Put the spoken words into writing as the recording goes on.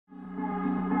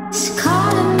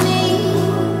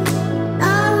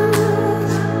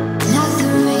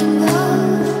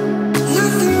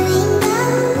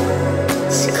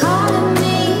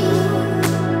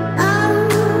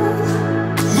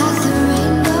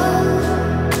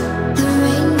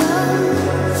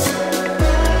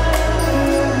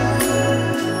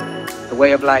The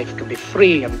way of life can be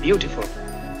free and beautiful.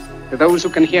 To those who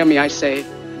can hear me, I say,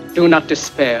 do not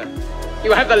despair.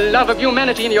 You have the love of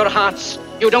humanity in your hearts.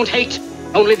 You don't hate,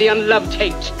 only the unloved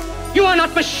hate. You are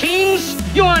not machines,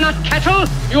 you are not cattle,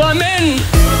 you are men.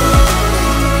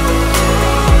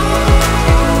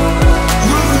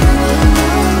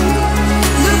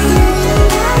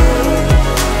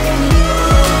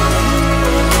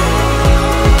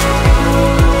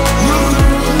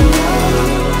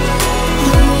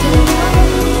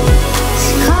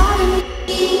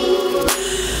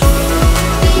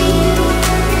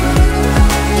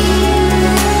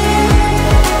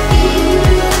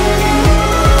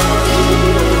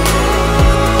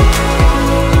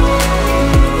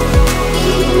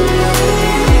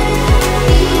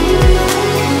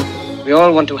 We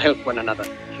all want to help one another.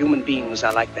 Human beings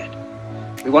are like that.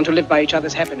 We want to live by each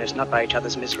other's happiness, not by each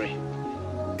other's misery.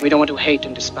 We don't want to hate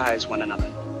and despise one another.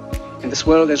 In this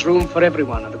world, there's room for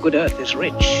everyone, and the good earth is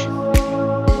rich.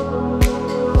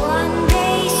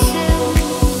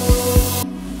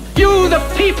 You, the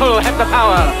people, have the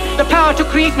power to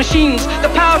create machines,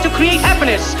 the power to create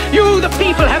happiness. You, the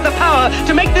people, have the power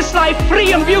to make this life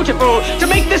free and beautiful, to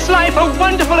make this life a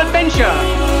wonderful adventure.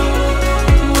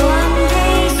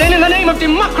 Then in the name of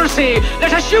democracy,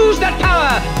 let us use that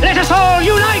power. Let us all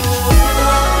unite.